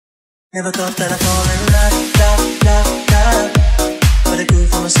Never thought that I'd fall in love. But it grew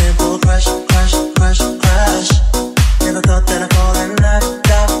from a simple crush. Never thought that I'd fall in love.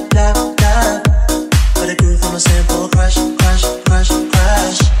 But it grew from a simple crush.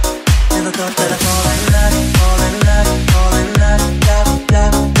 Never thought that I'd fall in love.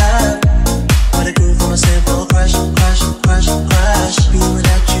 But it grew from a simple crush. Being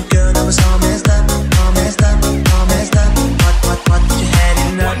without you, girl, I was all messed up. What you had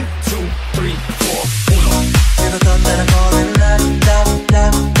enough? 1, 2, 3, 4, 1. Never thought that I'd fall in love.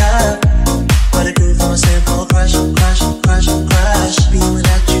 But it grew from a simple crush. Being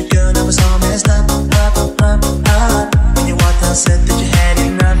without you, girl, I was all messed up. When you walked out, said that you had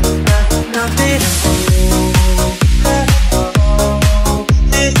enough. Nothing to hold.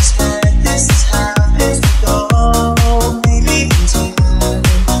 This is how things go. Maybe in time,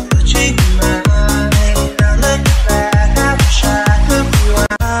 but change your mind. Now look back, I wish I could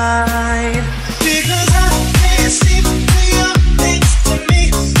rewind. Because I can't seem to your next to me,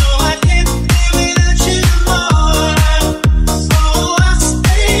 so I can't live without you more. So I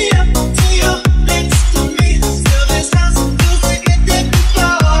stay up till you're next to me, till this house feels like it did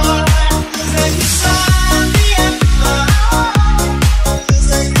before. 'Cause like you saw me at it's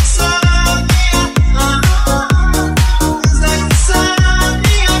like you saw me at it's like you saw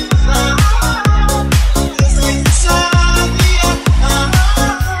me at it's like you saw me at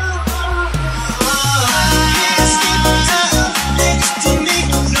can't sleep next to me,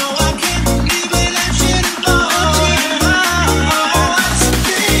 no I can't live without you anymore.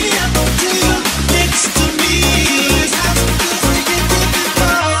 Stay up till you're next to me, this house feels like it did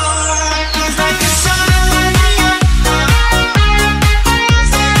before. 'Cause like you saw me at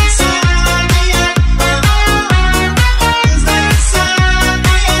it's like you saw me at it's like you saw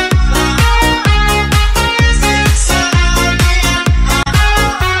me at it's like you saw me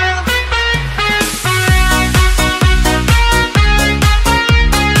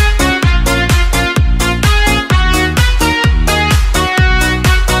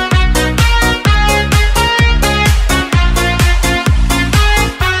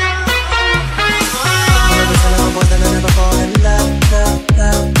Never telling my boys that I never fall in love.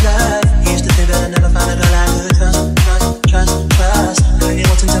 Used to think that I'd never find a girl I could trust. And then you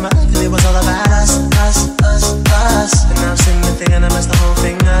walked into my life and it was all about us. And now I'm sitting there thinking I messed the whole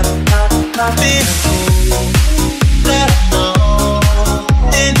thing up. I've been a fool, let know.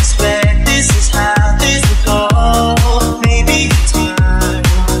 Didn't expect this is how this would go. Maybe in time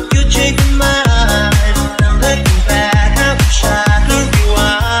you change your mind. Now looking back, I wish I could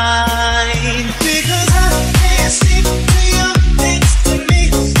rewind. Because I can't sleep till you're next to me,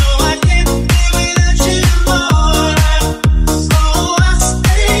 so I can't live without you more. So I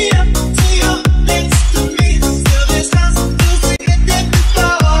stay up till you're next to me, till this house feels like it did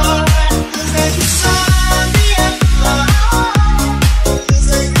before. 'Cause like you saw me at it's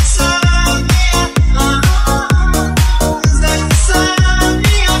like you saw me at it's like you saw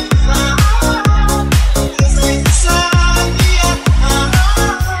me at it's like you saw me at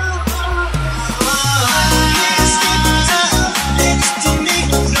can't sleep next to me,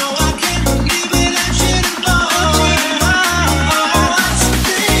 no I can't live without you anymore.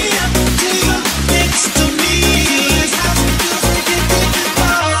 Stay up till you're next to me, this house feels like it did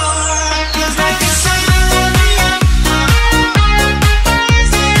before. 'Cause like you saw me at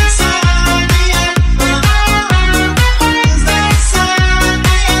it's like you saw me at it's like you saw me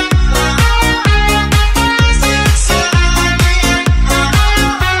at it's like you saw me at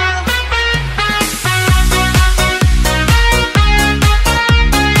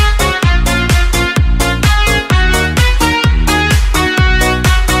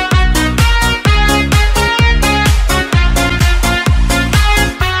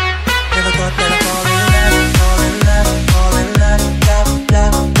Never thought that I'd fall in love.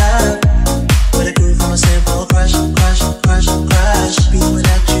 But it grew from a simple crush. Being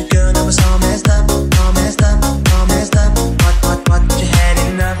without you, girl, I was all messed up. What you had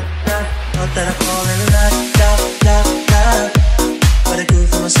enough? Thought that I'd fall in love. But it grew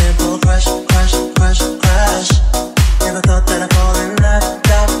from a simple crush. Never thought that I'd fall in love.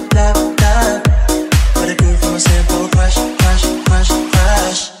 But it grew from a simple crush.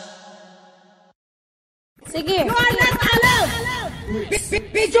 Sige.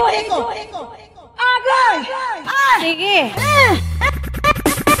 Videohin ko. Agay! Sige.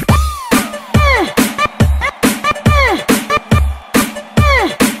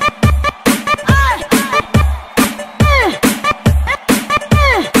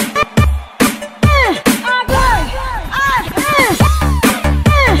 Agay!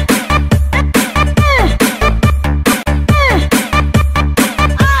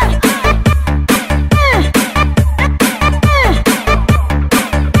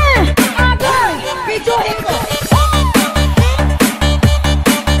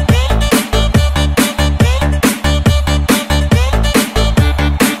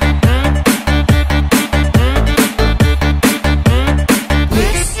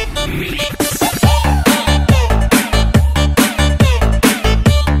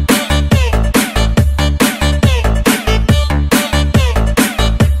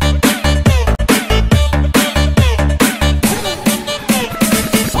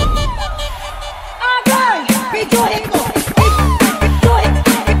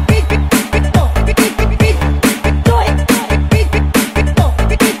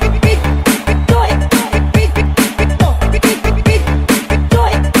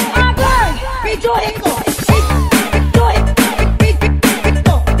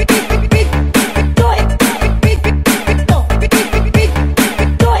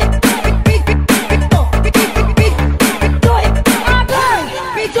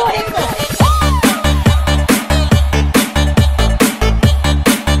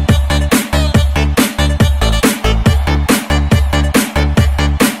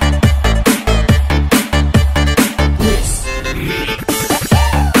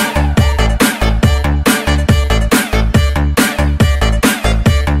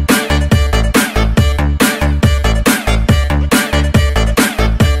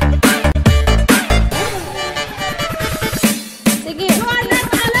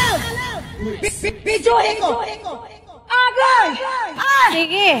 Agay!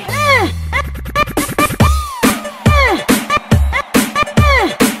 Sige!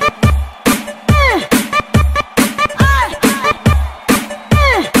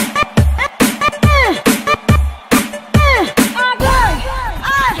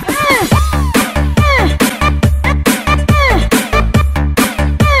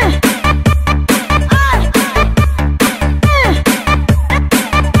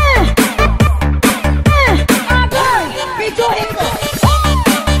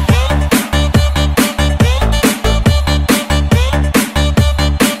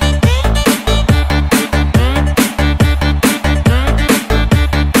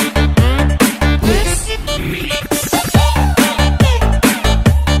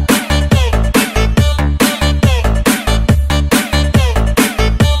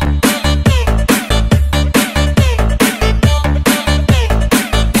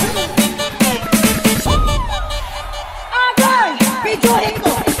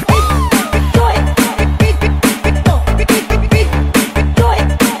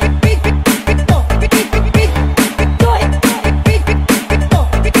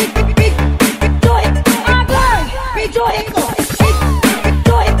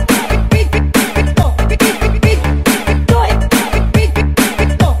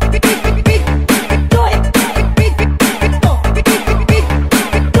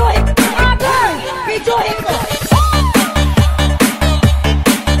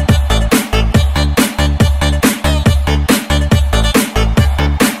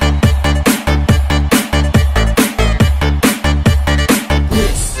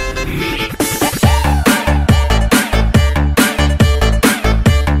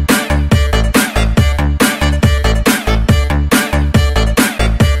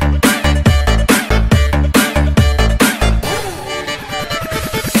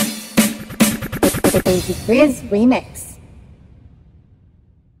 Riz Remix.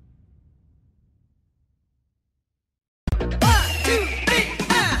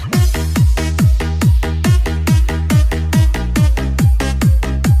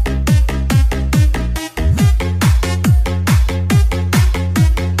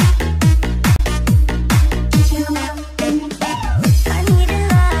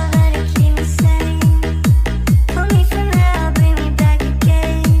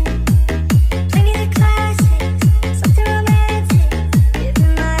 Something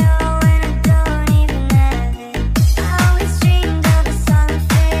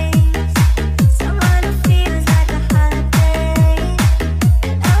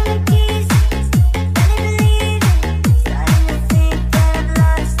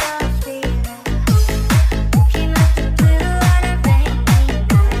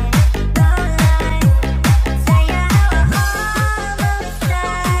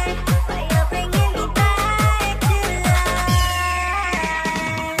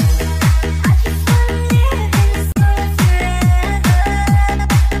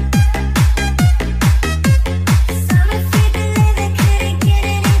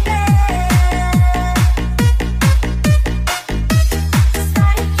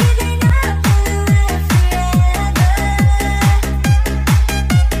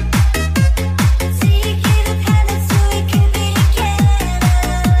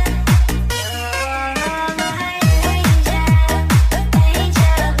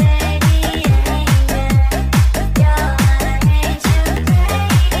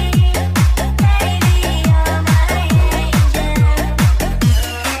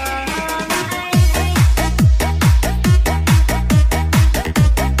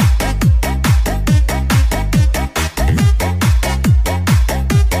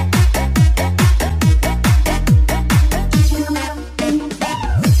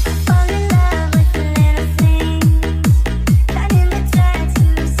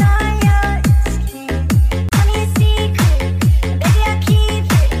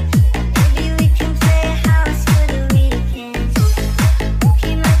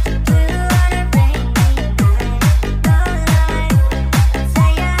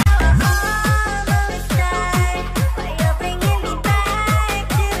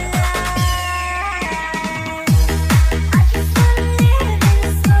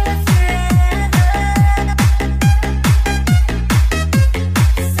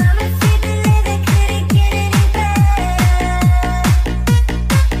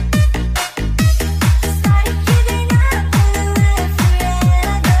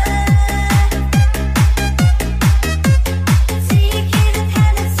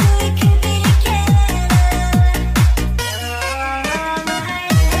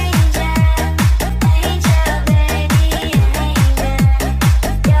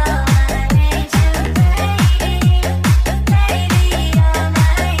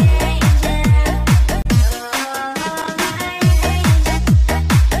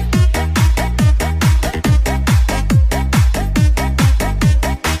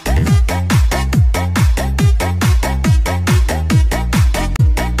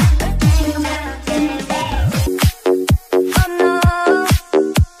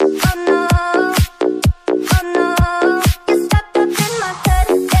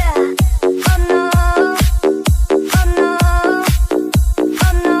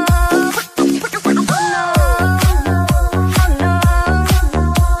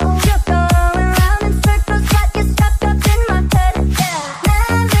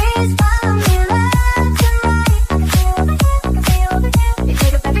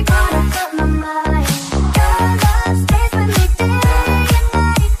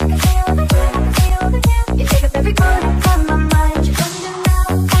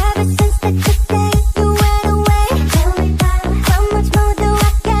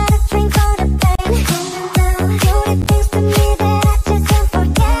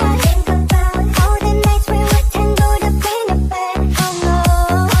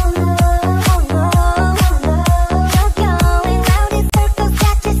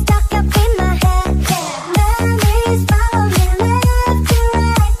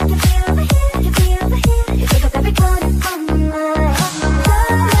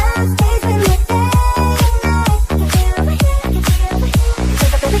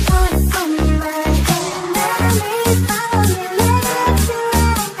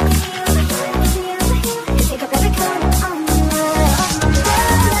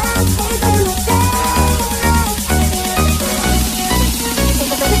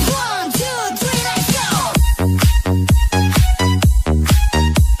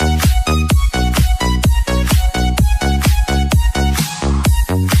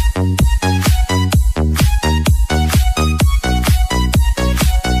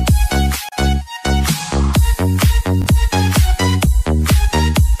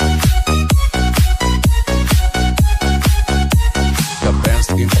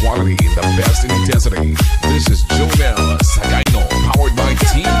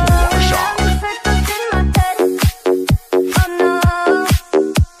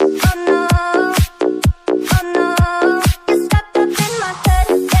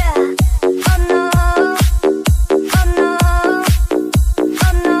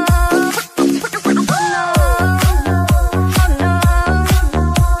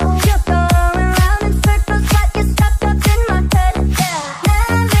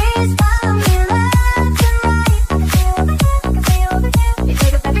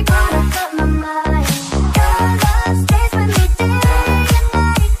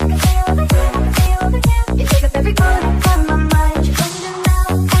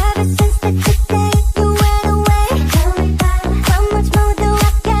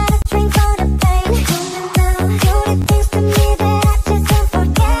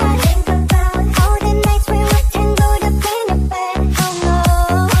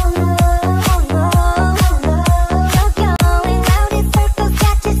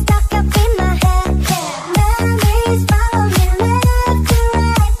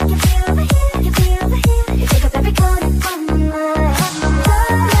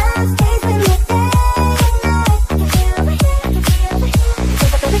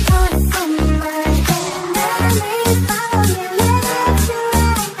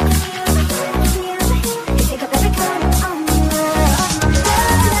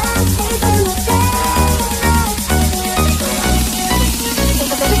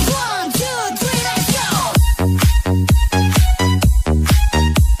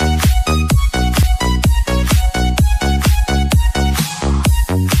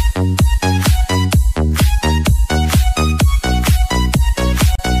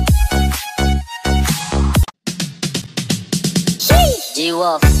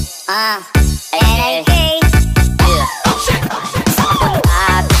G-Wolf, ay, yeah.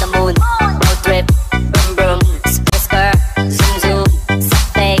 Punta to the moon, road trip, brum brum, skr, zoom zoom, sa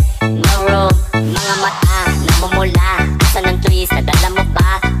fake, no room. Mga mata, namumula, asa ng twist, nadala mo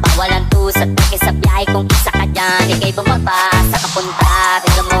ba? Bawalan to sa teke sa biyahe, kung isa ka dyan, ikay bumaba. Sa kapunta to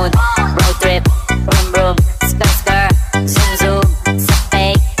the moon, road trip, brum brum, skr, zoom zoom, sa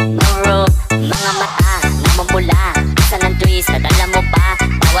fake, no room. Mga mata, namumula, asa ng twist, nadala mo ba?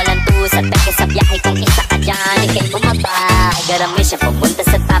 Bawalan to sa teke sa biyahe, kung isa ka dyan, ikay bumaba. Garami siya pupunta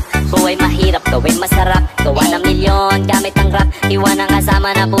sa top, buhay mahirap, gawin masarap. Gawa ng milyon, gamit ang rap, iwan ang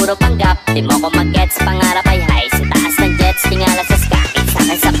kasama na puro panggap. Di mo ko mag-gets, pangarap ay high, sa taas ng jets, tingala sa sky.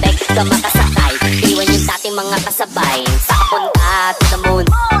 Sakay sa peg, ka makasakay, iwan yung dating mga kasabay. Sa kapunta to the moon,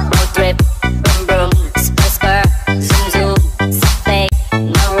 road trip, brum brum, skr, zoom zoom, sa fake,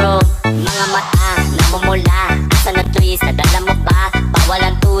 no room. Mga mata, namumula, asa na twist, nadala mo ba?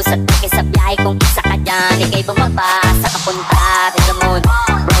 Bawalan to sa teke sa biyahe, kung isa ka dyan, ikay bumaba. Sa kapunta to the moon,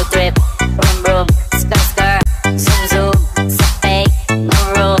 road trip, brum brum, skr, zoom zoom, sa fake, no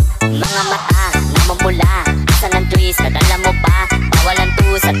room. Mga mata, namumula, asa ng twist, nadala mo ba? Bawalan to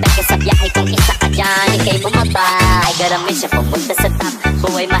sa teke sa biyahe, kung isa ka dyan, ikay bumaba. Ay garami siya pumunta sa top,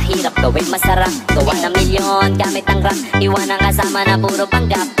 buhay mahirap, gawin masarap. Gawa ng milyon, gamit ang rap, iwan ang kasama na puro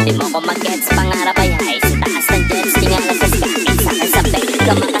panggap. Di mo ko mag-gets, pangarap ay high, sa taas ng jets, tingala sa sky. Sakay sa peg,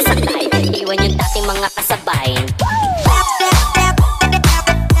 ka makasakay, iwan yung dating mga kasabay.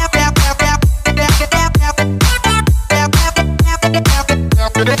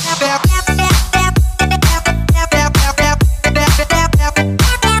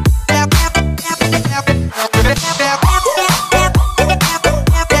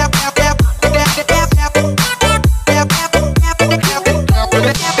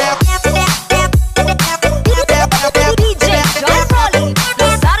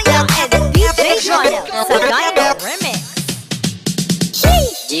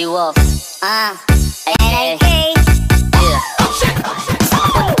 G-Wolf, ay, yeah.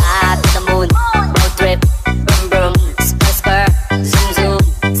 Punta to the moon, road trip, brum brum, skr, zoom zoom,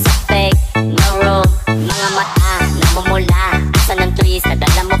 sa fake, no room. Mga mata, namumula, asa ng twist,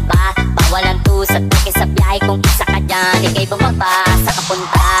 nadala mo ba? Bawalan to sa teke sa biyahe, kung isa ka dyan, ikay bumaba. Sa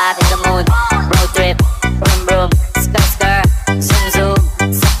kapunta to the moon, road trip, brum brum, skr, zoom zoom,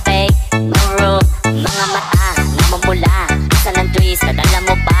 sa fake, no room. Mga mata, namumula, asa ng twist, nadala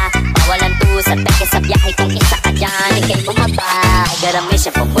mo ba? Bawalan to sa teke sa biyahe, kung isa ka dyan, ikay bumaba. Ay garami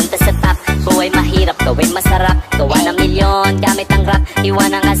siya pupunta sa top, buhay mahirap, gawin masarap. Gawa ng milyon, gamit ang rap,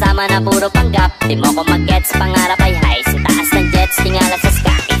 iwan ang kasama na puro panggap. Di mo ko mag-gets, pangarap ay high, sa taas ng jets, tingala sa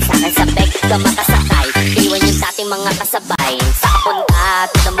sky. Sakay sa peg, ka makasakay, iwan yung dating mga kasabay. Sa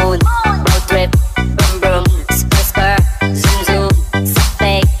kapunta to the moon, road trip, brum brum, skr, zoom zoom, sa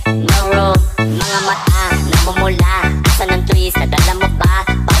fake, no room. Mga mata, namumula, asa ng twist, nadala mo ba?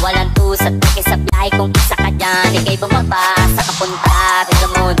 Bawalan to sa teke sa biyahe, kung isa ka dyan, ikay bumaba. Sa kapunta to the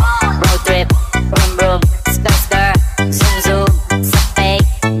moon, road trip, brum brum, skr, zoom zoom, sa fake,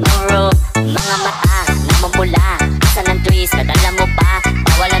 no room. Mga mata, namumula, asa ng twist, nadala mo ba?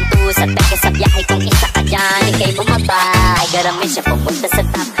 Bawalan to sa teke sa biyahe, kung isa ka dyan, ikay bumaba. Ay garami siya pumunta sa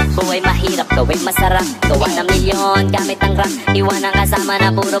top, buhay mahirap, gawin masarap. Gawa ng milyon, gamit ang rap, iwan ang kasama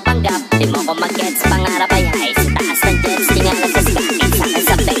na puro panggap. Di mo ko mag-gets, pangarap ay high, sa taas ng jets, tingala sa sky. Sakay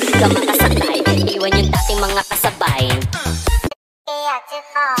sa peg, ka makasakay, iwan yung dating mga kasabay.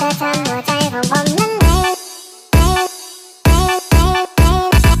 เธอทำหัวใจของผมนั้นไหลเธอทำหัวใจของผ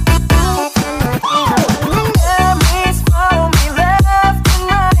มนั้นไหล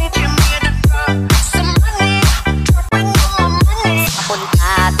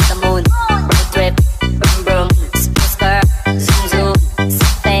Punta to the moon, road trip, brum brum, skr, zoom zoom, sa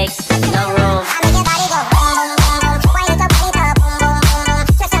fake, no room.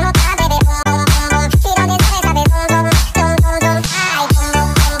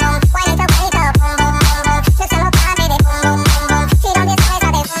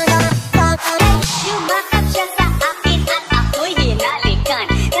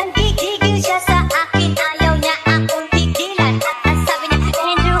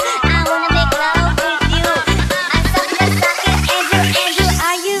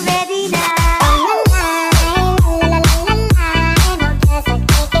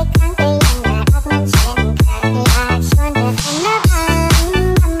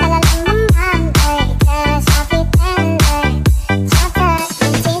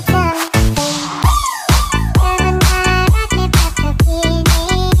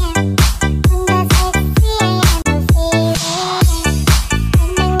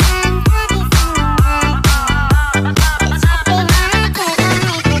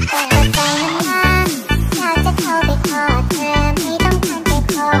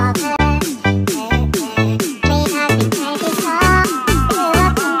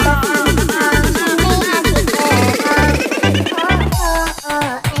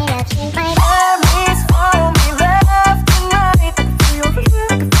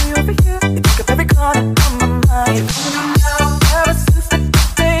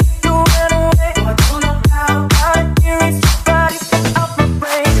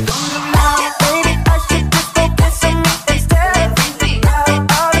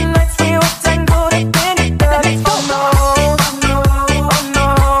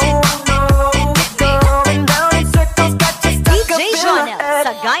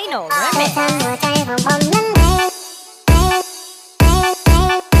 Gyno Remix. ทำหัวใจของผมนั้นไหล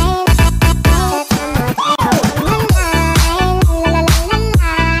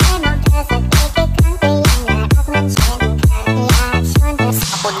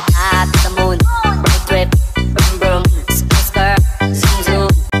Punta to the moon, road trip, vroom vroom, space girl, zoom zoom,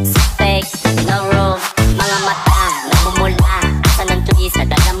 sa fake, no room. Mga mata, namumula, asa ng tulis,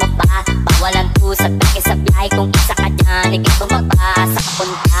 nadala mo pa. Bawalan to sa peke sa biyahe, kung isa ka dyan, ikay bumaba. Saka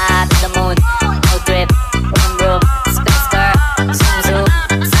punta to the moon, road trip, vroom vroom, space girl, zoom zoom,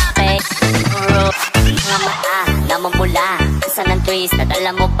 sa fake, no room. Mga mata, namumula, asa ng tulis,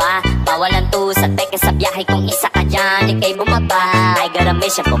 nadala mo pa. Bawalan to sa peke sa biyahe, kung isa ka dyan, ikay bumaba. Ay garami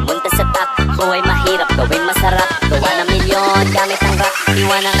siya pumunta sa top. Buhay mahirap, gawin masarap. Gawa ng milyon, gamit ang rap.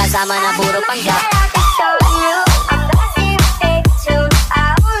 Iwan ang kasama na puro panggap.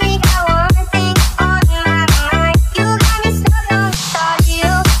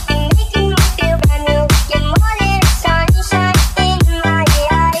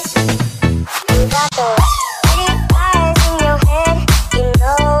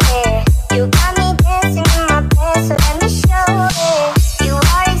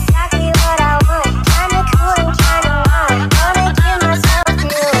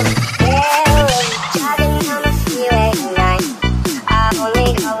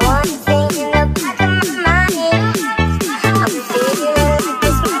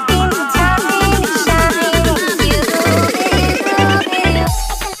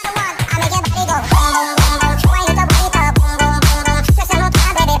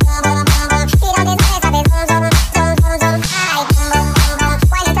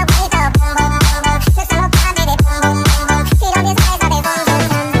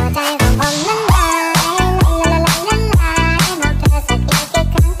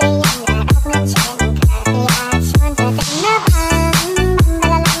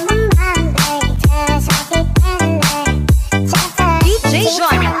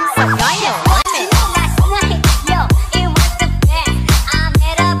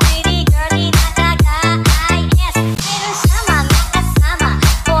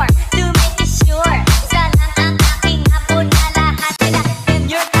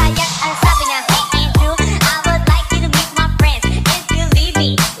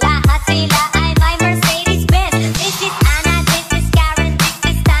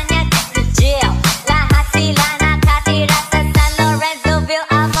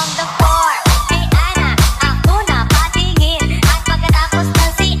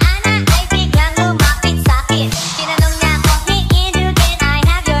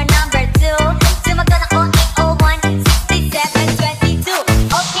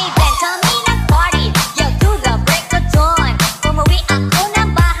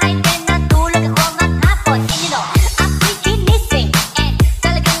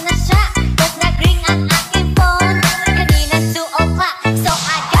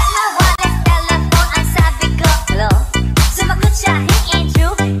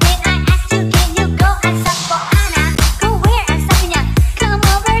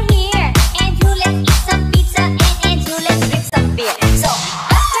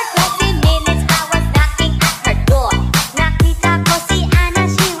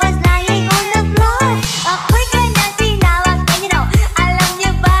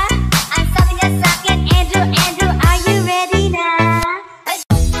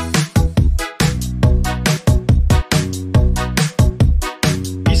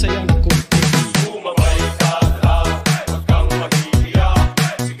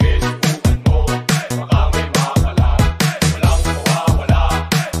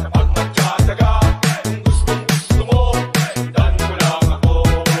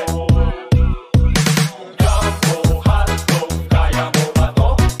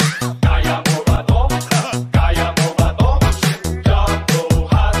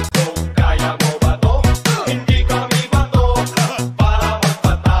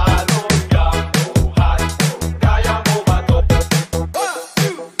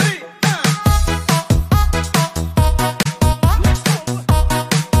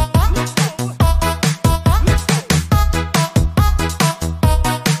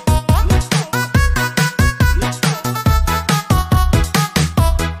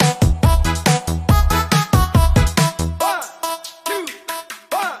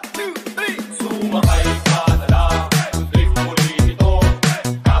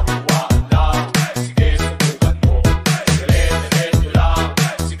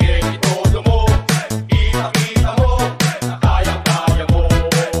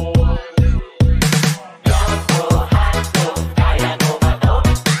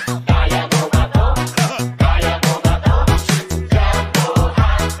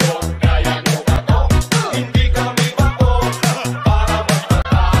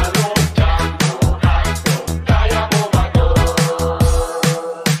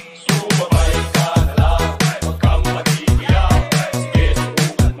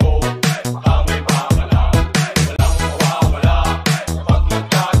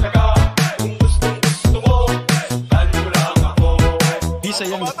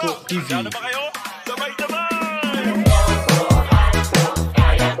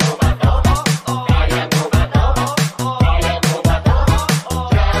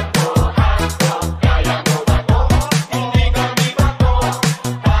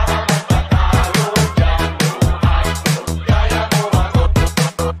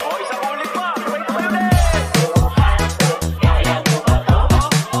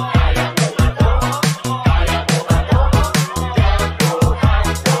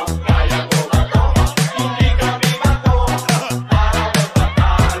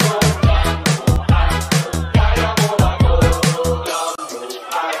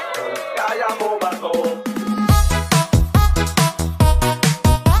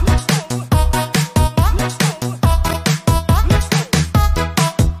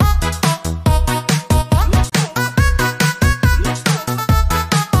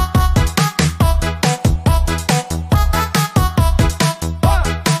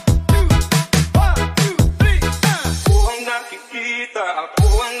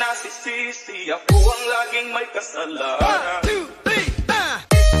 nasisisi, ako ang laging may kasalanan. 1, 2, 3,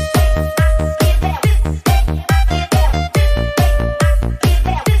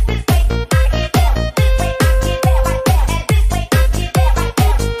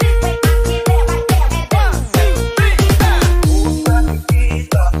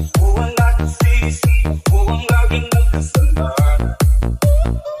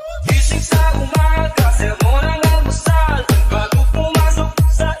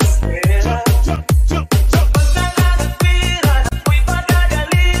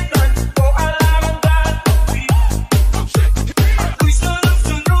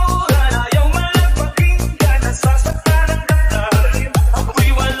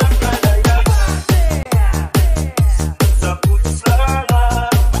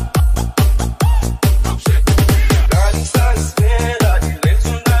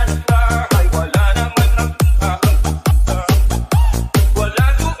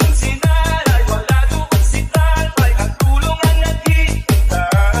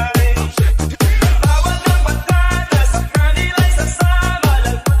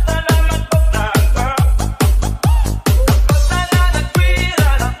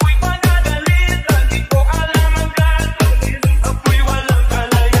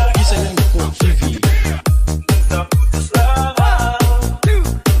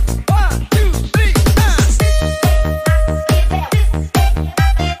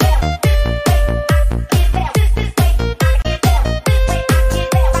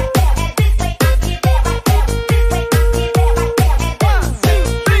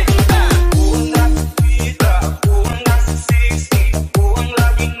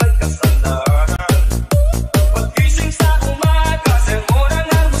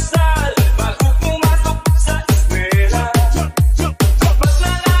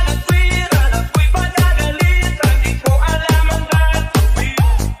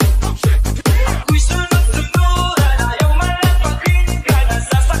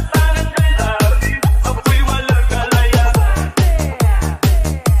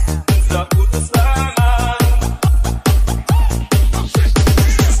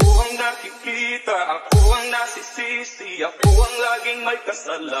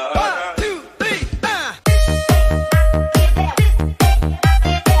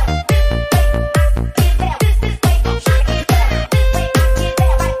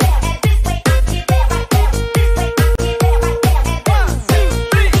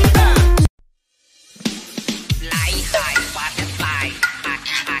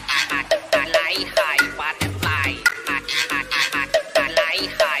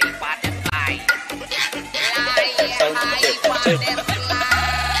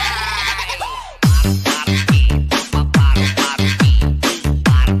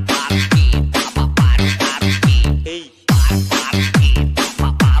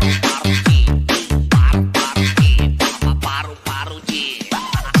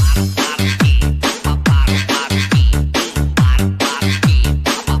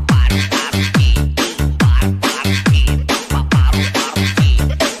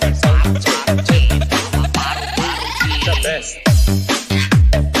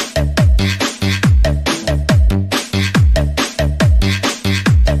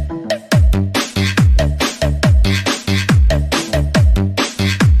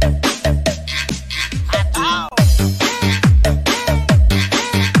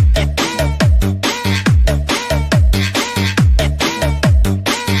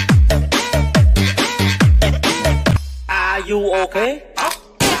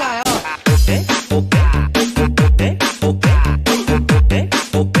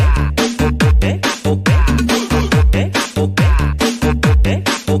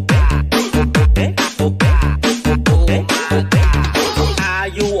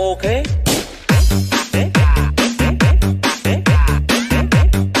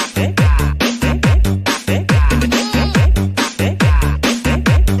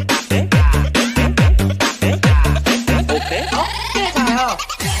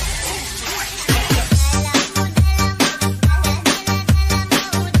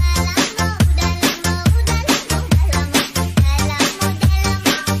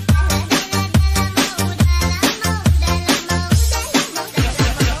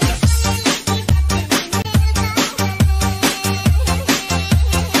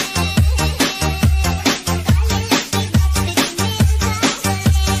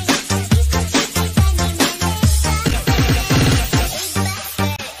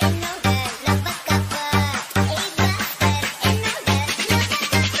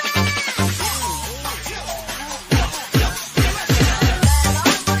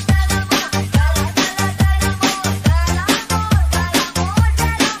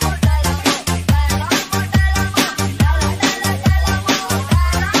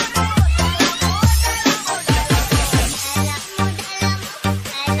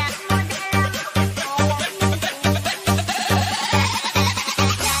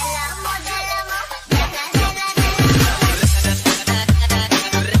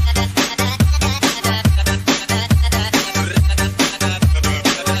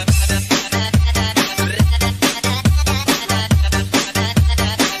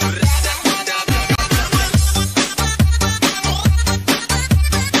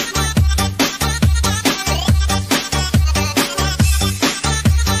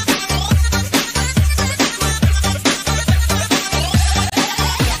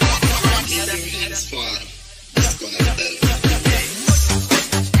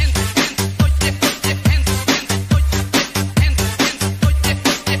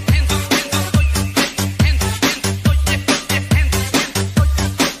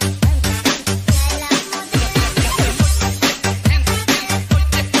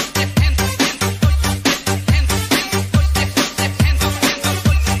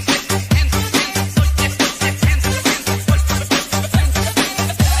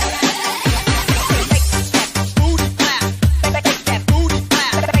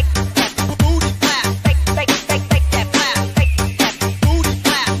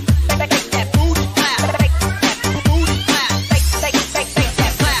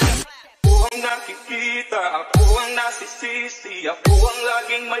 nasisisi, ako ang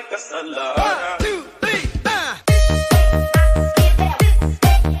laging may kasalanan. 1, 2, 3,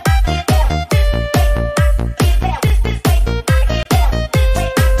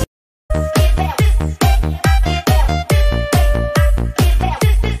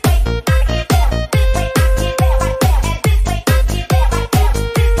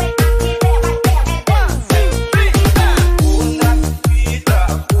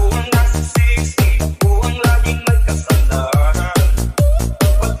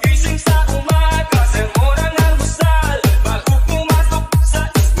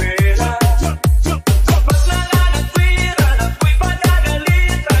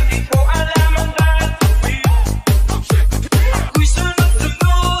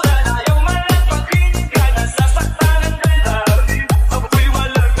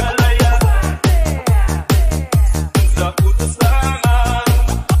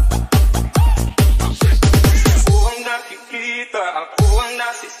 ako ang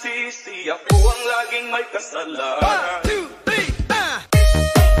nasisisi, ako ang laging may kasalanan. 1, 2, 3,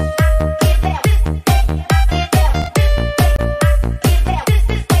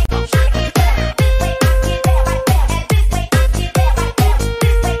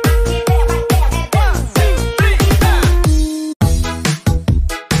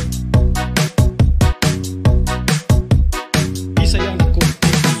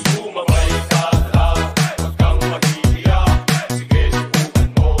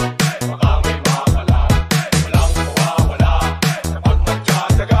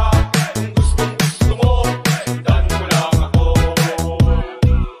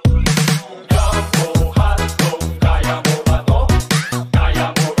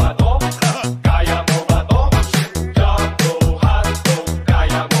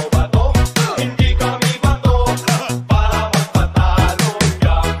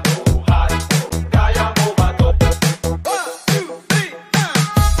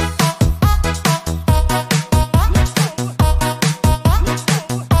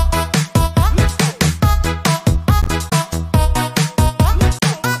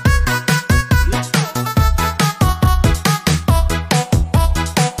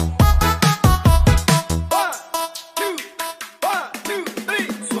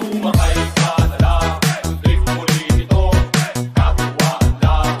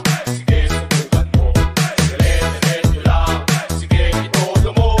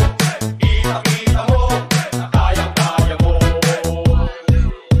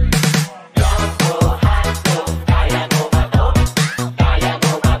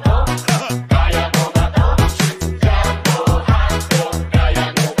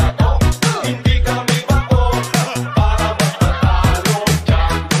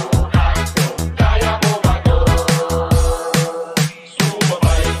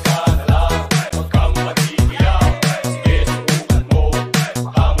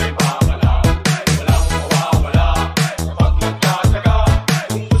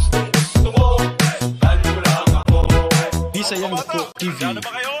 TV. Ano ba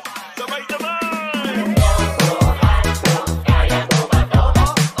kayo? Sabay-sabay!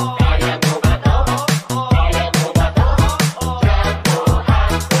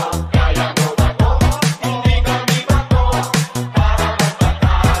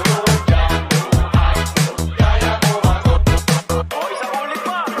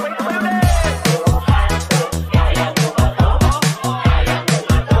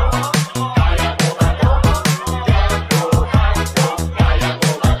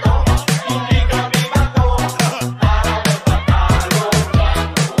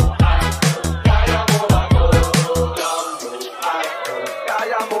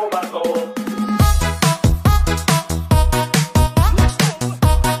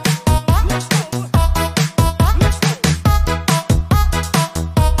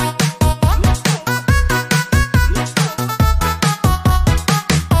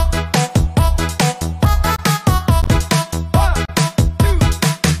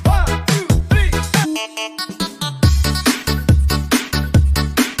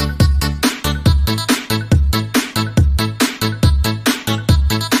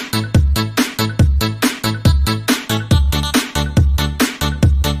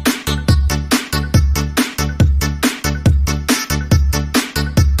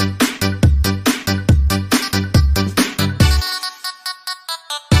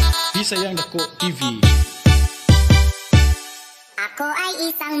 Sayang Dako TV. Ako ay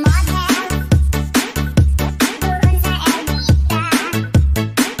isang model. Turun sa Elvita.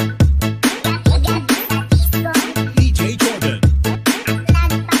 Gabi-gabi sa disco. DJ Jordan.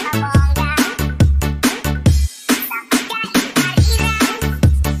 At nagpapabongga. Sa pagkain-aliran.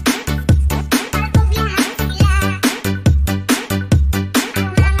 Palpog lahat sila.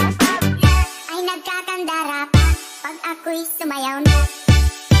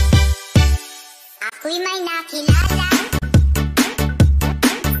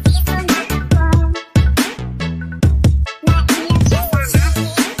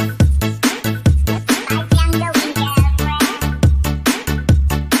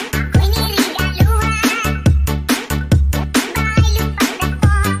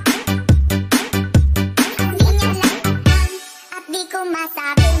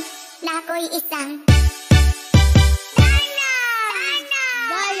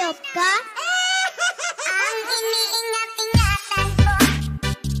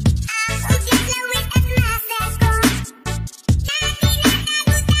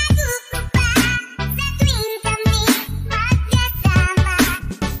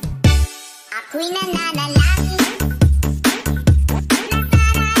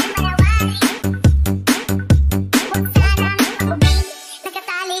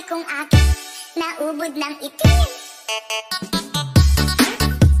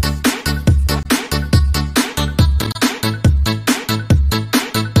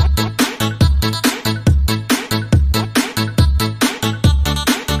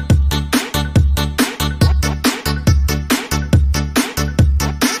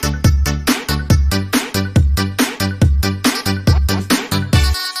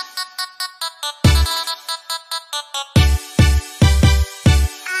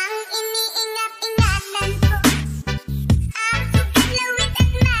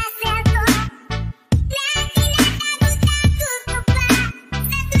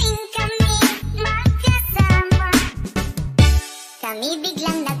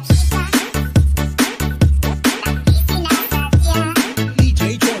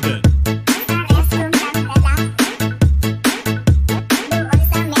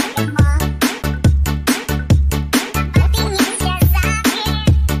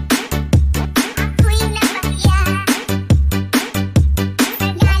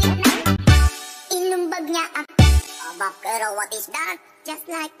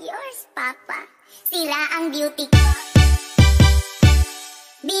 not yours, Papa. Sira ang beauty ko.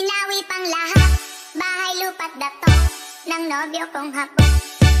 Binawi pang lahat, bahay lupa't dato ng nobyo kong hapon.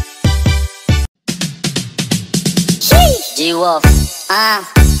 G-Wolf,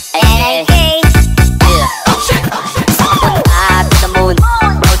 ay, yeah. Punta to the moon,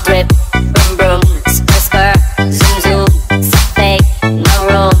 road trip, brum brum, skr, zoom zoom, sa fake, no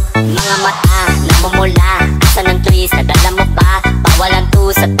room. Mga mata, namumula, asa ng twist, nadala mo pa. Bawalan to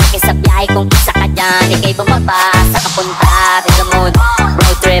sa teke sa biyahe, kung isa ka dyan, ikay bumaba. Sa kapunta to the moon,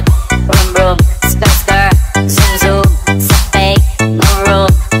 road trip, brum brum, skr, zoom zoom, sa fake, no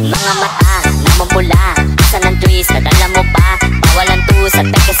room. Mga mata, namumula, asa ng twist, nadala mo pa. Bawalan to sa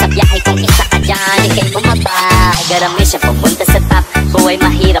teke sa biyahe, kung isa ka dyan, ikay bumaba. Ay garami siya pupunta sa top. Buhay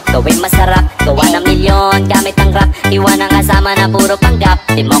mahirap, gawin masarap. Gawa ng milyon, gamit ang rap. Iwan ang kasama na puro panggap.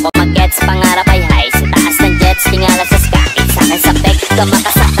 Di mo ko mag-gets, pangarap ay high. Sa taas ng jets, tingala sa sky. Sa akin sa peg, ka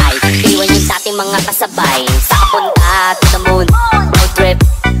makasakay. Iwan yung dating mga kasabay. Sa kapunta to the moon, road trip,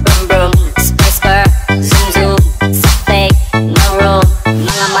 brum brum, skr, zoom zoom, sa fake, no room.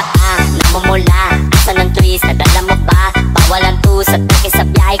 Mga mata, namumula, asa ng twist, nadala mo pa. Bawalan to sa teke sa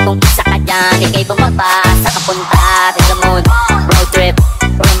biyahe, kung isa ka dyan, ikay bumaba. Sa kapunta to the moon, road trip,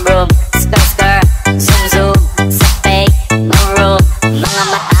 brum brum, skr, zoom zoom, sa fake, no room. Mga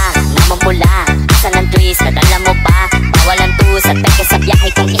mata, namumula, asa ng twist, nadala mo pa. Bawalan to sa teke sa biyahe,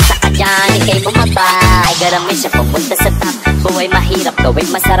 kung isa ka dyan, ikay bumaba. Ay garami siya pupunta sa top. Buhay mahirap, gawin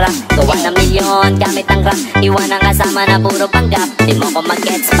masarap. Gawa ng milyon, gamit ang rap. Iwan ang kasama na puro panggap. Di mo ko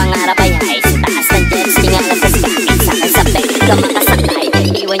mag-gets, pangarap ay high. Sa taas ng jets, tingala sa sky. Sa akin sa peg, ka makasakay.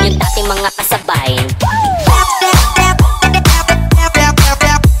 Iwan yung dating mga kasabay.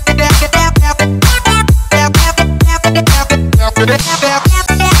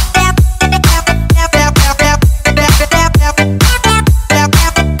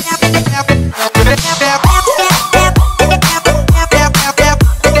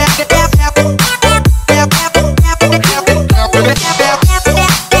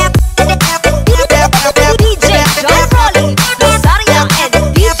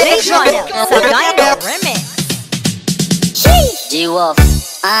 G-Wolf,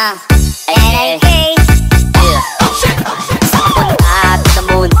 ay, yeah. Sa kapunta to the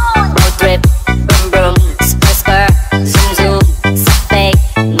moon, road trip, brum brum, skr, zoom zoom, sa fake,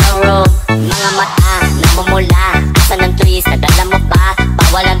 no room. Mga mata, namumula, asa ng twist, nadala mo pa.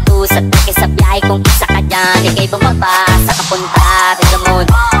 Bawalan to sa teke sa biyahe, kung isa ka dyan, ikay bumaba. Sa kapunta to the moon,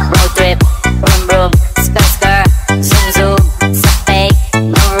 road trip, brum brum, skr, zoom zoom, sa fake,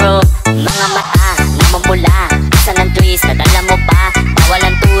 no room. Mga mata, namumula, asa ng twist, nadala mo pa.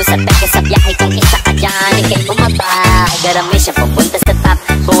 Bawalan to sa teke sa biyahe, kung isa ka dyan, ikay bumaba. Ay garami siya pupunta sa top.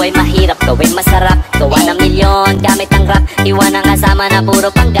 Buhay mahirap, gawin masarap. Gawa ng milyon, gamit ang rap. Iwan ang kasama na puro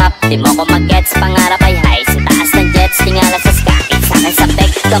panggap. Di mo ko mag-gets, pangarap ay high. Sa taas ng jets, tingala sa sky. Sa akin sa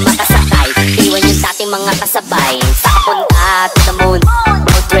peg, ka makasakay. Iwan yung dating mga kasabay. Sa kapunta to the moon,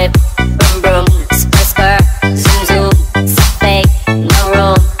 road trip, brum brum, skr, zoom zoom, sa fake, no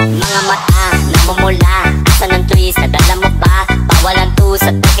room. Mga mata, namumula, asa ng twist, nadala mo pa. Bawalan to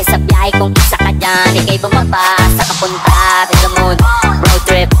sa teke sa biyahe, kung isa ka dyan, ikay bumaba. Sa kapunta to the moon, road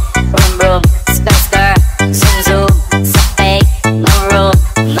trip, brum brum, skr, zoom zoom, sa fake, no room.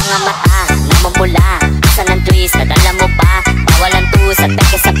 Mga mata, namumula, asa ng twist, nadala mo pa. Bawalan to sa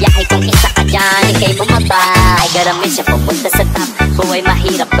teke sa biyahe, kung isa ka dyan, ikay bumaba. Ay garami siya pupunta sa top. Buhay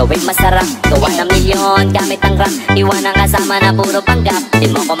mahirap, gawin masarap. Gawa ng milyon, gamit ang rap. Iwan ang kasama na puro panggap. Di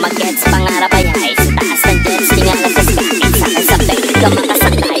mo ko mag-gets, pangarap ay high. Sa taas ng jets, tingala sa sky. Sa akin sa peg, ka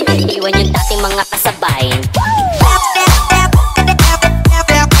makasakay. Iwan yung dating mga kasabay.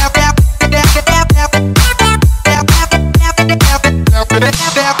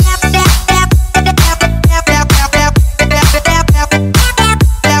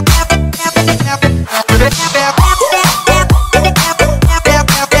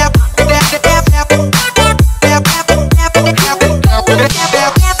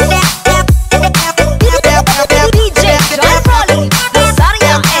 DJ John Rolling,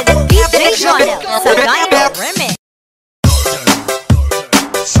 Rosaria and DJ Jonel.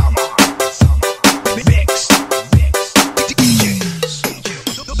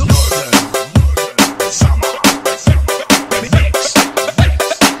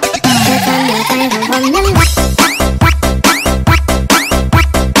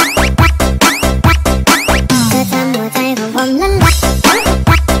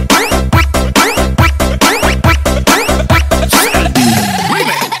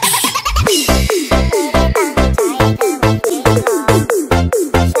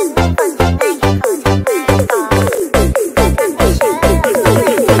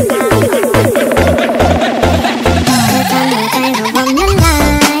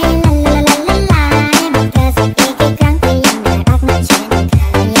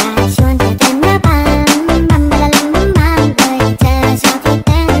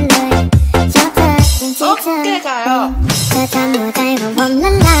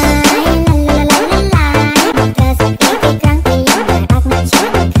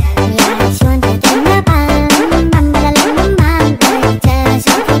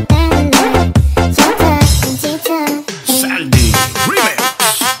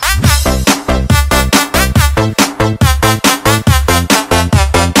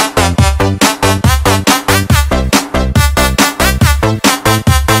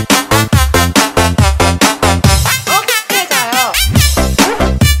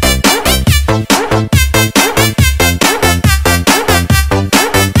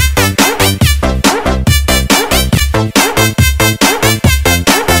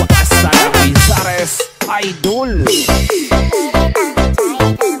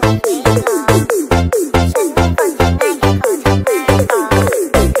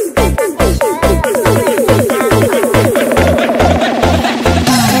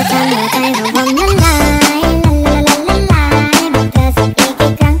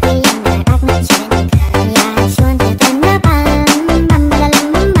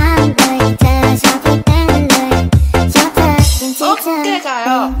 오케이,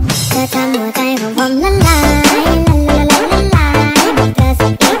 가요. เธอทำหัวใจของผมละลายละลายบอกเธอสั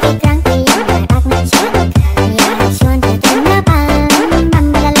กกี่ครั้งก็ยังไม่รักไม่ใช่ก็เคยอยากชวนเธอเต้นระบำบัม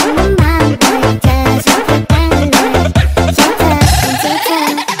บะละลัมบัมบัมเธอชอบทุกแก้วเลยชอบเธอเป็นที่เธอ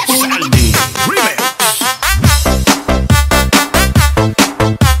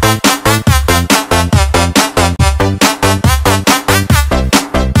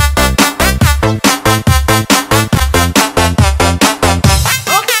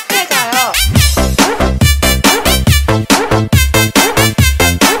오케이, 가요.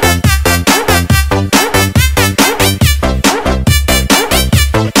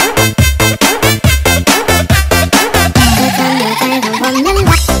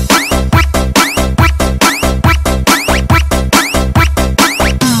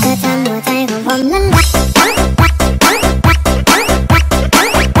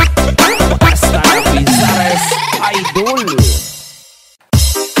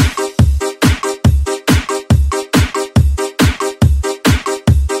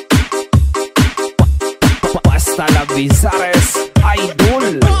 Basta la Bizares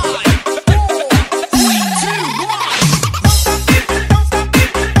Idol.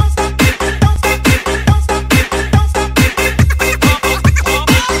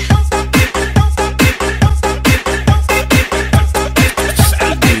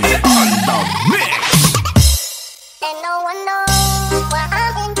 And no one knows what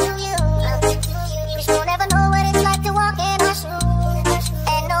I'm into you. Cause you'll never know what it's like to walk in my shoes.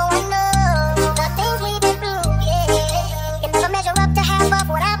 And no one knows the things we've been through. Yeah, can never measure up to half of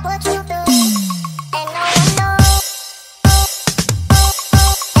what I put you through. And no one knows.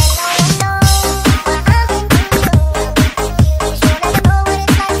 And no one knows what I'm into you. Cause you'll never know what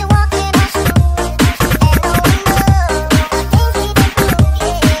it's like to walk in my shoes. And no one knows the things we've been through.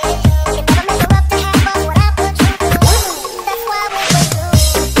 Yeah, can never measure up to half of what I put you through. That's why we're with you.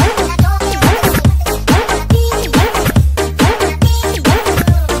 And I don't care what you say. Wanna be with you. Wanna be with you.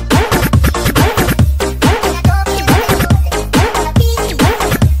 And I don't care what you say. Wanna be with you.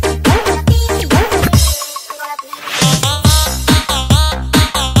 Wanna be with you.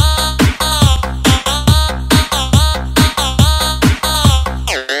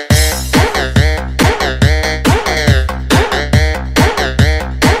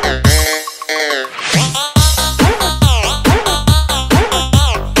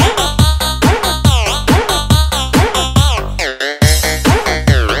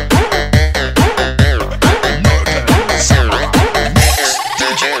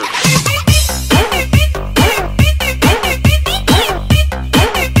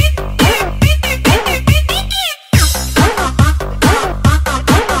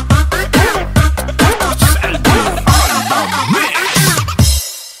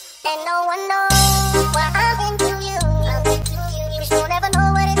 And no one knows what I'm into you. Cause you'll never know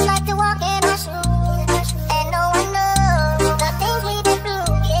what it's like to walk in my shoes. And no one knows the things we've been through.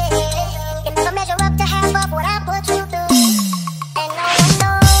 Yeah, can never measure up to half of what I put you through. And no one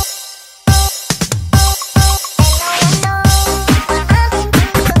knows. And no one knows what I'm into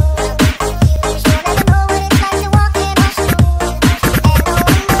you. Cause you'll never know what it's like to walk in my shoes. And no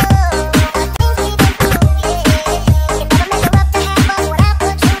one knows the things we've been through. Yeah, can never measure up to half of what I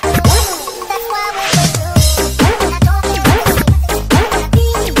put you through. That's why we're with you. And I don't care what you say. Wanna be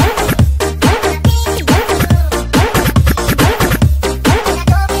with you. Wanna be with you. And I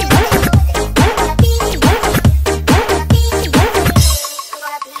don't care what you say. Wanna be with you. Wanna be with you.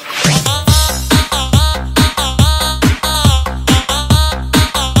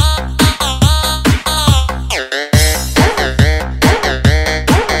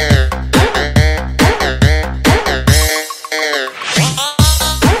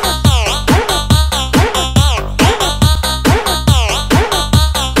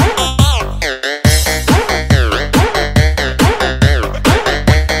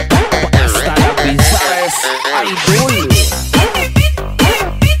 Basta la Bizares Idol.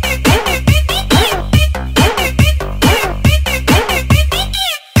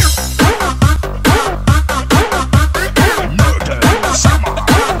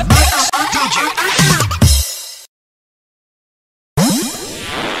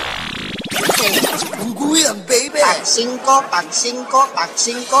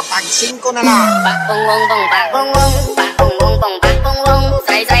 Pag 'cinco bong bong bong bạc bong bong bạc bong bong bong bạc bong bong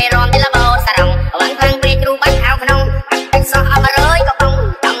ស្រីស្រីរំទីលបោសារងវងខាងពេកគ្រូបាច់ខៅក្នុងបាច់សោះអមរយក៏បង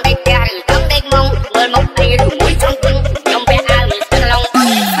កំដេកផ្ទះឬកំដេកមុងមើលមុខអីឬមួយចង់គុំខ្ញុំពាក់អាវមួយស្លងបង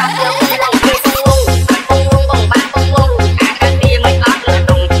សាប់លោកស្លងពីសងវងបាក់បងវងបងបាក់បងវងអាខាងទីមិនអត់លើ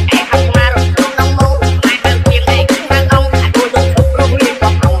ដងអែខាងមករត់ក្នុងដងមងម៉ែទៅពីងអីខាងដងអាគូលុបរុំរៀងប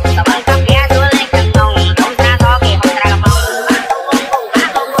ងបងតបើកាំផ្ទះចូលលេងខាងនងដងសាសគេហត់ត្រាកំង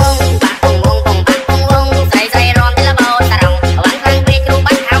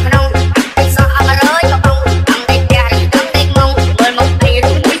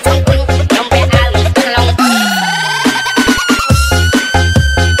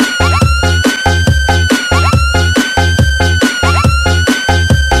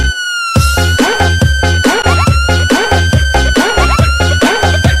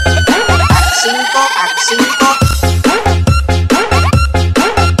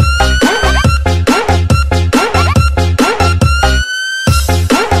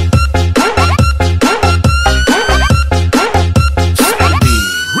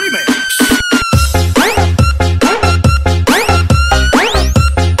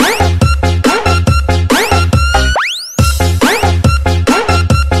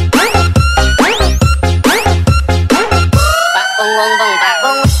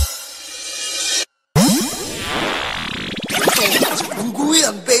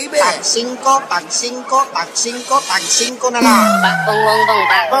 5 na lang. Pak bong bong bong,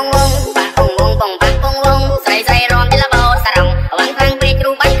 pak bong bong, pak bong bong bong, pak bong bong. Say ron di labo sa rong. Wang khang pe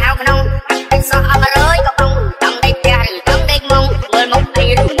tru bát khao khong. Pak so ama rơi có bông. Trong đây pia rừng trong đây mông. Mơ mộng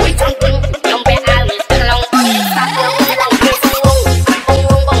ay rừng mũi trong cung. Trong pe ao mình sơn long. Sa lâu di long pe bong bong. Pak bong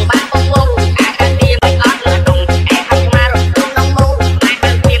bong bong, pak bong bong. A khang tia bạch ót lửa trùng. E hong ma rong trùng đông mô. Mai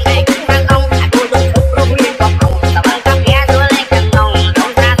khang phim đây cũng vang ông. A đuôi đuôi thực rung riêng có bông. Sa vang cắp ghé đua lên chân nông.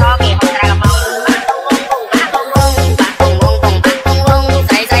 Rong ra to kỳ hồng ra bông. Pak bong bong bong, pak bong bong. Pak bong bong bong, pak bong bong.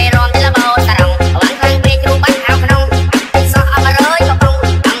 Say ron di labo sa rong. Wang khang pe tru bát khao khong. Pak so ama rơi có bông.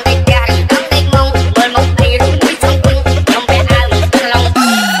 Trong đây pia rừng trong đây mông. Mơ mộng ay rừng mũi trong cung. Trong pe ao mình sơn long.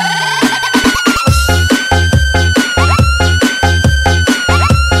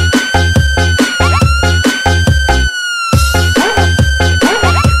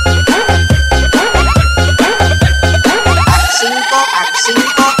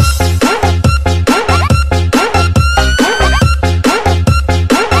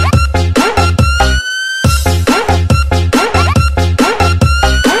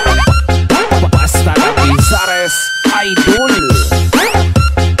 Basta la Bizares Idol.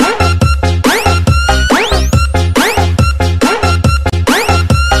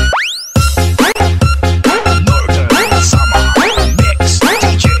 Northern Summer Mix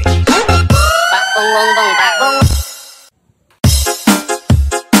DJs. Pak bong bong bong, pak bong.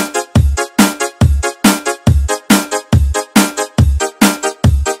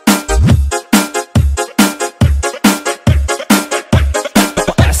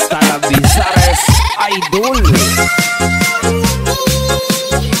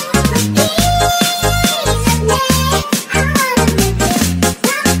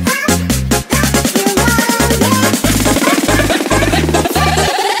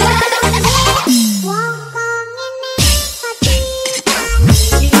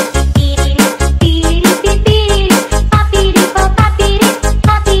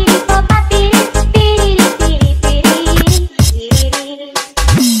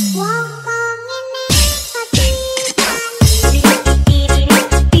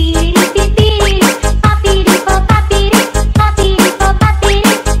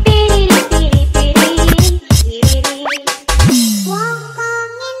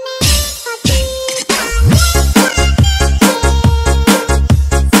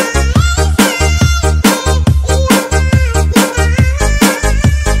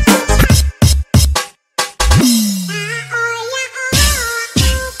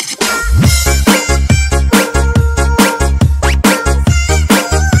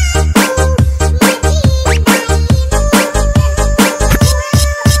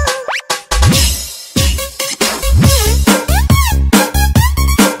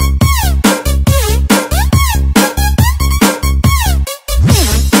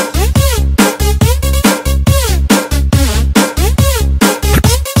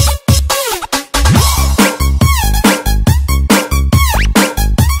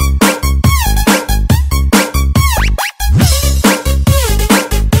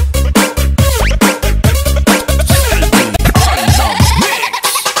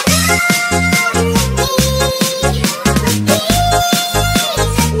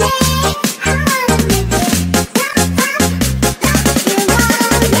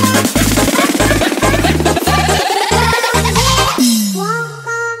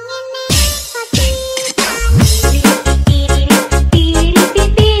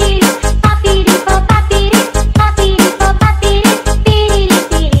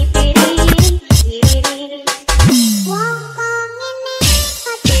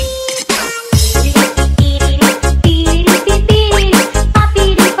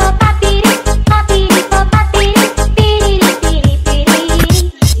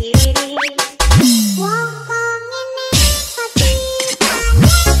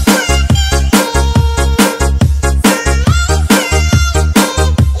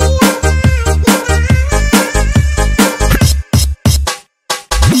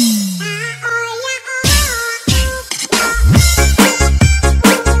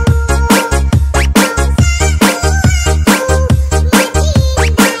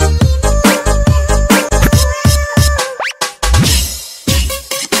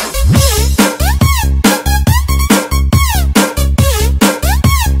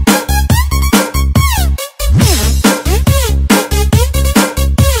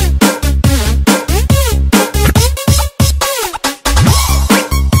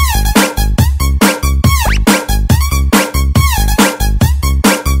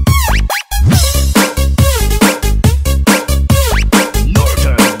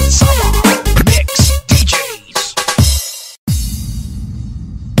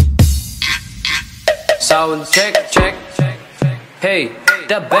 Sound check, check. Hey,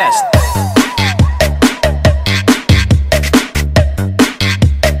 the best.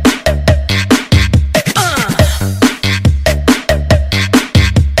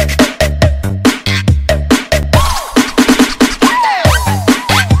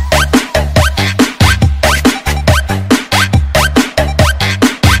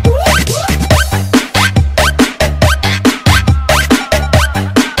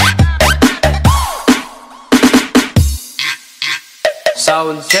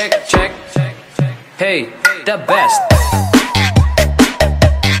 Sound check, check. Hey, the best.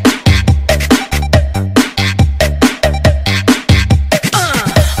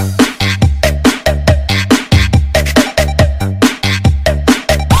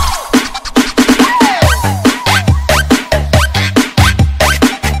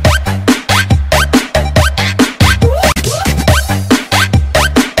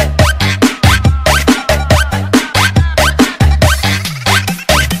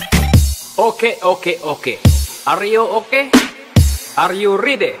 Okay, okay, okay. Are you okay? Are you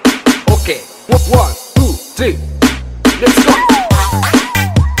ready? Okay. 1, 2, 3. Let's go.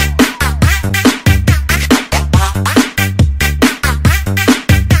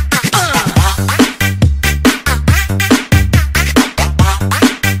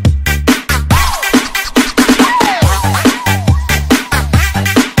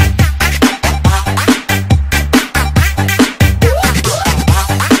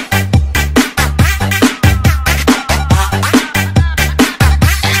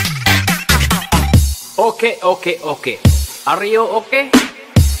 Okay, okay, okay. Are you okay?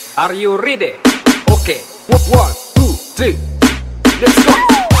 Are you ready? Okay. 1, 2, 3. Let's go.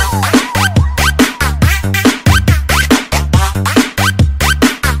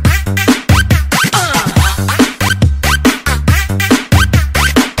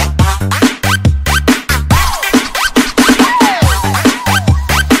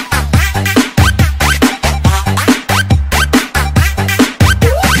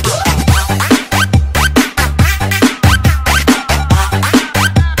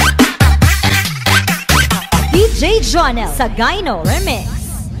 DJ Jonel sa Gyno Remix.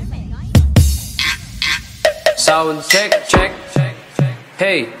 Sound check, check.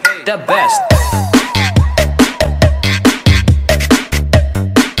 Hey, the best.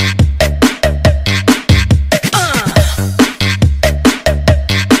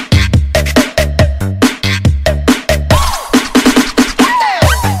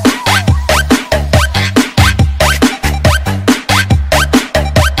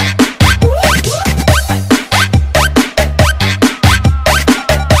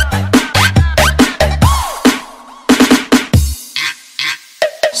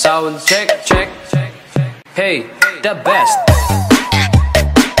 Sound check, check. Hey, the best.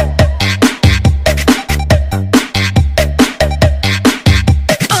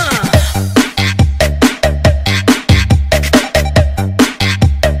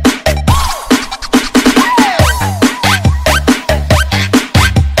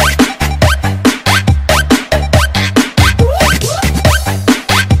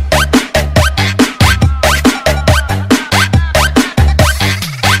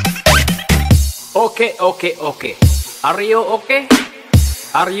 Okay, okay, okay. Are you okay?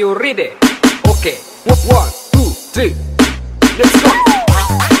 Are you ready? Okay. 1, 2, 3. Let's go.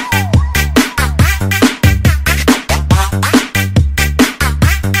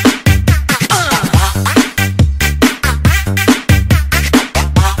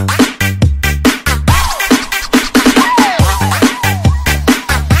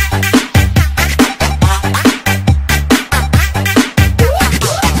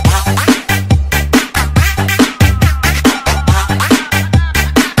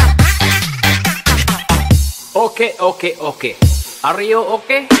 Okay, okay, okay. Are you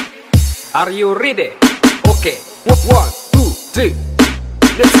okay? Are you ready? Okay. 1, 2, 3.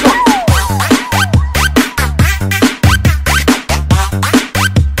 Let's go.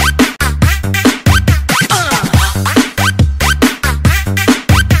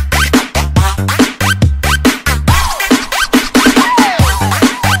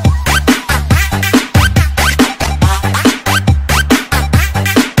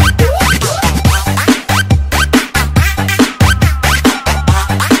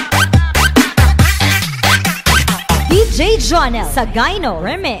 DJ Jonel sa Gyno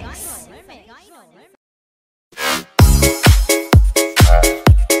Remix.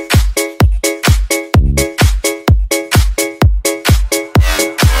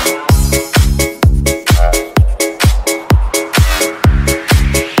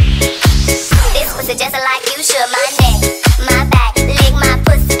 This pussy just like you should. My neck, my back, lick my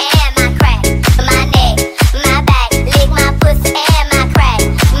pussy and my crack. My neck,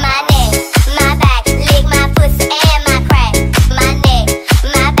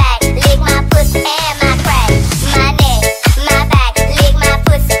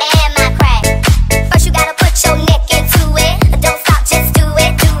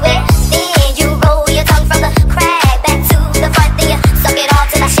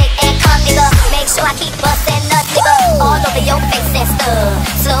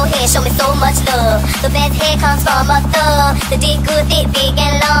 Slow hair, show me so much love. The best hair comes from a thug. The dick good, thick, big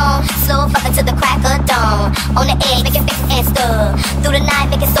and long. Slow fucking to the crack of dawn. On the edge, making faces and stuff. Through the night,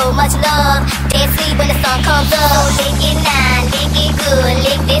 making so much love. Dead sleep when the sun comes up. So lick it now, lick it good.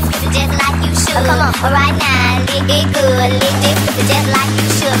 Lick this pussy just like you should. Come on, alright now, lick it good. Lick this pussy just like you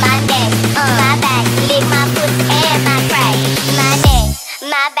should. My neck, my back, lick my pussy and my crack. My neck,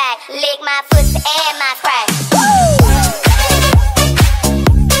 my back, lick my pussy and my crack.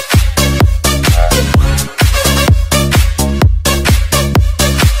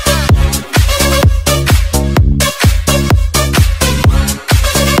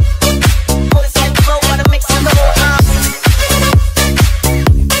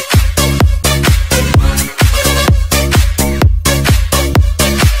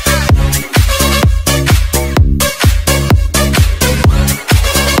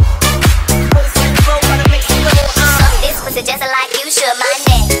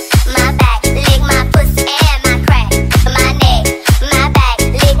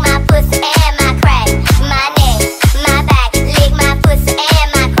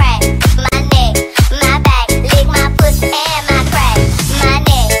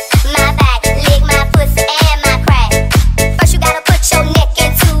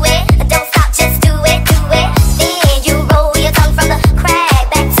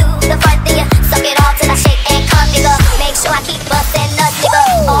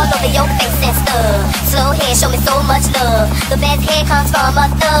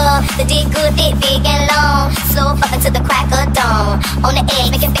 The dick good, thick, big and long. Slow fucking to the crack of dawn. On the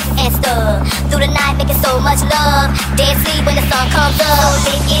edge, making faces and stuff. Through the night, making so much love. Dead sleep when the sun comes up. So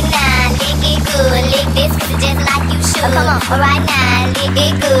lick it now, lick it good. Lick this pussy just like you should. Come on, alright now, lick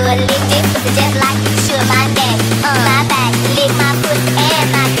it good. Lick this pussy just like you should. My neck, my back, lick my pussy and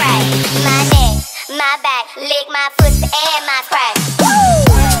my crack. My neck, my back, lick my pussy and my crack.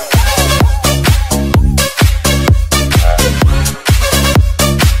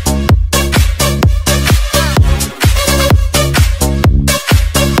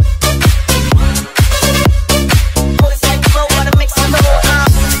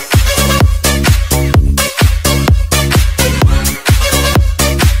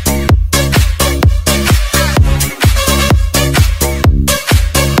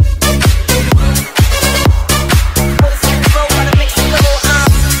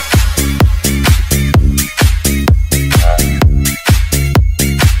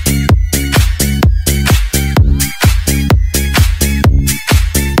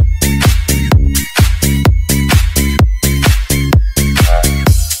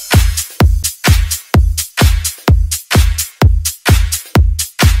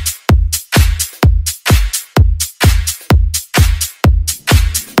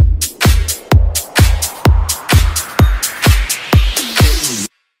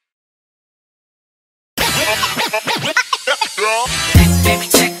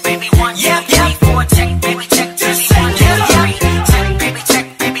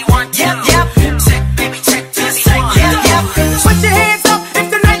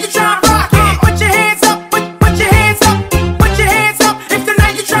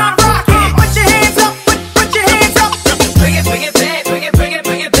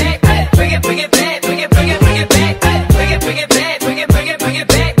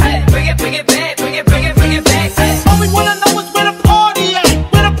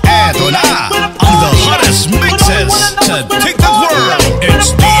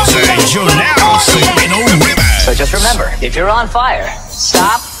 Just remember, if you're on fire,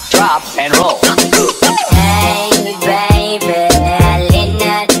 stop, drop, and roll. Hey baby, halin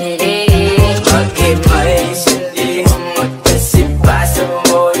na diri. Mag-imay magkasipa sa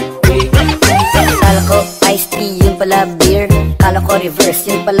mo'y. Akala ko iced tea, yun pala beer. Akala ko reverse,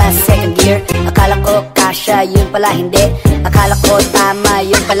 yun pala second gear. Akala ko kasha, yun pala hindi. Akala ko tama,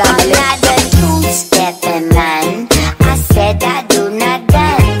 yun pala mali. Another two-step man, I said I do not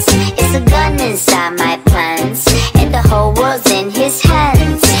dance. It's a gun inside my pants, and the whole world's in his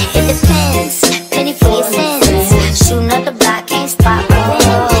hands. It depends, penny for your sins. Shooting up the block, can't spot my win.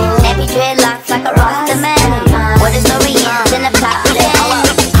 Nappy dreadlocks like a Rasta man. What is the reason in the plot plan?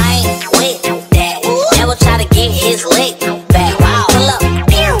 I ain't with that. Never try to get his lick back. Pull up,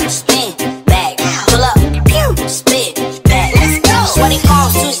 spin back. Pull up, spin back. Let's go. Sweaty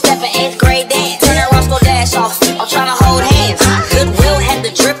palms, two-step in 8th grade dance. Turn around, go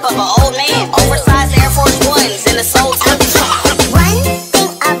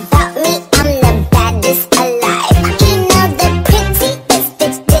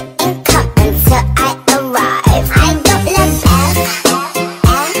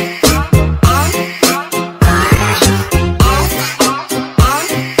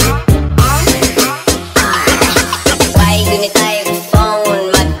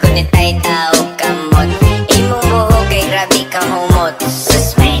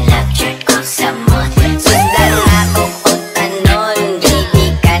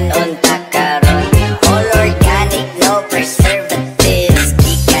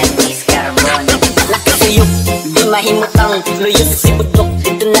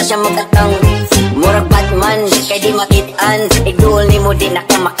siya magkatang murag Batman, kay di makitaan. Igdul ni mo din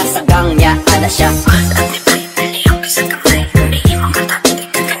ako makasagang niya. Ana siya